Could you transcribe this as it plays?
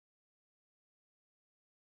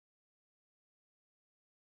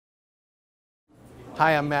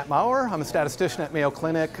Hi, I'm Matt Maurer. I'm a statistician at Mayo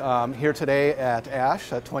Clinic, here today at ASH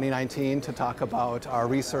 2019 to talk about our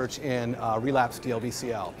research in relapsed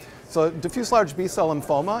DLBCL. So diffuse large B-cell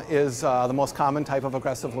lymphoma is the most common type of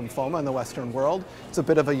aggressive lymphoma in the Western world. It's a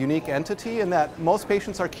bit of a unique entity in that most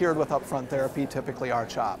patients are cured with upfront therapy, typically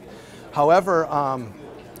R-CHOP. However,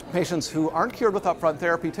 patients who aren't cured with upfront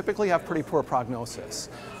therapy typically have pretty poor prognosis.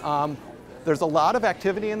 There's a lot of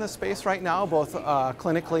activity in this space right now, both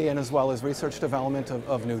clinically and as well as research development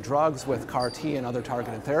of new drugs with CAR-T and other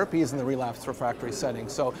targeted therapies in the relapsed refractory setting.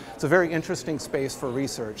 So it's a very interesting space for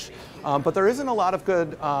research. But there isn't a lot of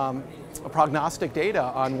good prognostic data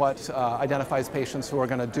on what identifies patients who are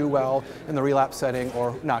going to do well in the relapse setting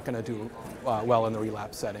or not going to do well in the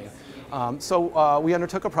relapse setting. So we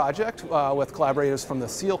undertook a project with collaborators from the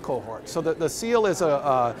SEAL cohort. So the SEAL is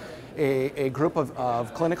a group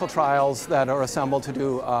of clinical trials that are assembled to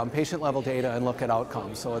do patient-level data and look at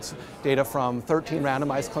outcomes. So it's data from 13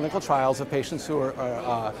 randomized clinical trials of patients who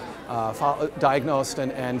are diagnosed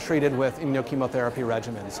and treated with immunochemotherapy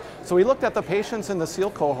regimens. So we looked at the patients in the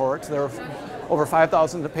SEAL cohort. There were over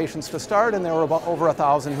 5,000 patients to start, and there were about over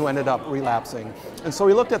 1,000 who ended up relapsing. And so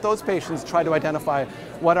we looked at those patients, tried to identify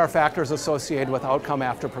what are factors associated with outcome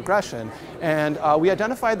after progression. And we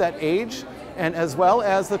identified that age and as well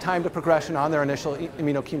as the time to progression on their initial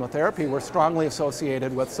immunochemotherapy were strongly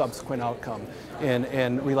associated with subsequent outcome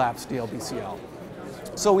in relapsed DLBCL.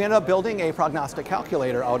 So we ended up building a prognostic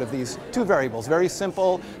calculator out of these two variables. Very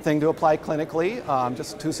simple thing to apply clinically,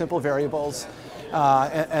 just two simple variables,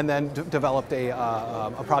 and then developed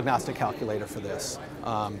a prognostic calculator for this.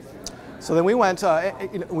 So then we went,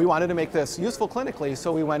 we wanted to make this useful clinically,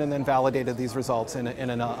 so we went and then validated these results in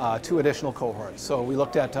two additional cohorts. So we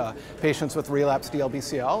looked at patients with relapsed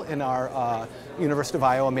DLBCL in our University of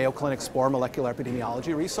Iowa Mayo Clinic SPORE molecular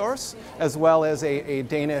epidemiology resource, as well as a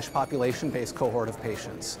Danish population-based cohort of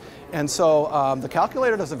patients. And so the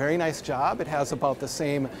calculator does a very nice job. It has about the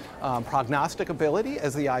same prognostic ability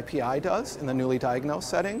as the IPI does in the newly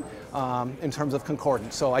diagnosed setting in terms of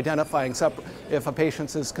concordance. So identifying if a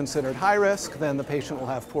patient is considered high risk, then the patient will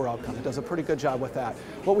have poor outcome. It does a pretty good job with that.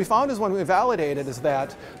 What we found is when we validated is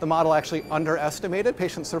that the model actually underestimated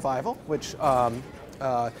patient survival, which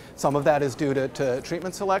some of that is due to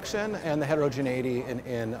treatment selection and the heterogeneity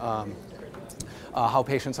in how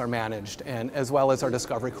patients are managed, and as well as our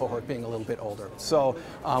discovery cohort being a little bit older. So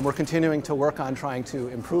we're continuing to work on trying to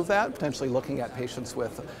improve that, potentially looking at patients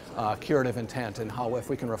with curative intent and how if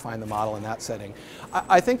we can refine the model in that setting.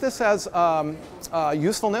 I think this has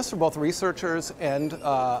usefulness for both researchers and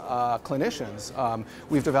clinicians.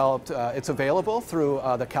 We've developed, it's available through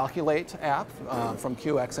the Calculate app from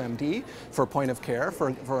QXMD for point of care,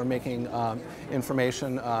 for making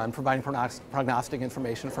information and providing prognostic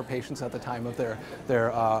information for patients at the time of their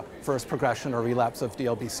first progression or relapse of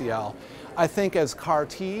DLBCL. I think as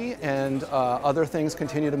CAR-T and other things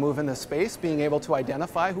continue to move in this space, being able to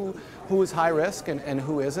identify who is high risk and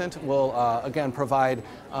who isn't will again provide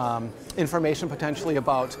information potentially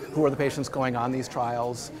about who are the patients going on these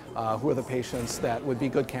trials, who are the patients that would be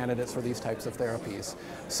good candidates for these types of therapies.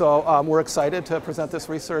 So we're excited to present this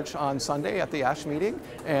research on Sunday at the ASH meeting,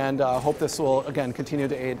 and hope this will again continue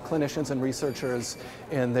to aid clinicians and researchers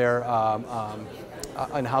in their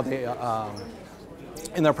and how they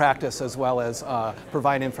in their practice, as well as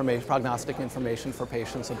provide prognostic information for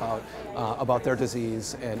patients about their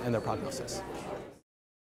disease and their prognosis.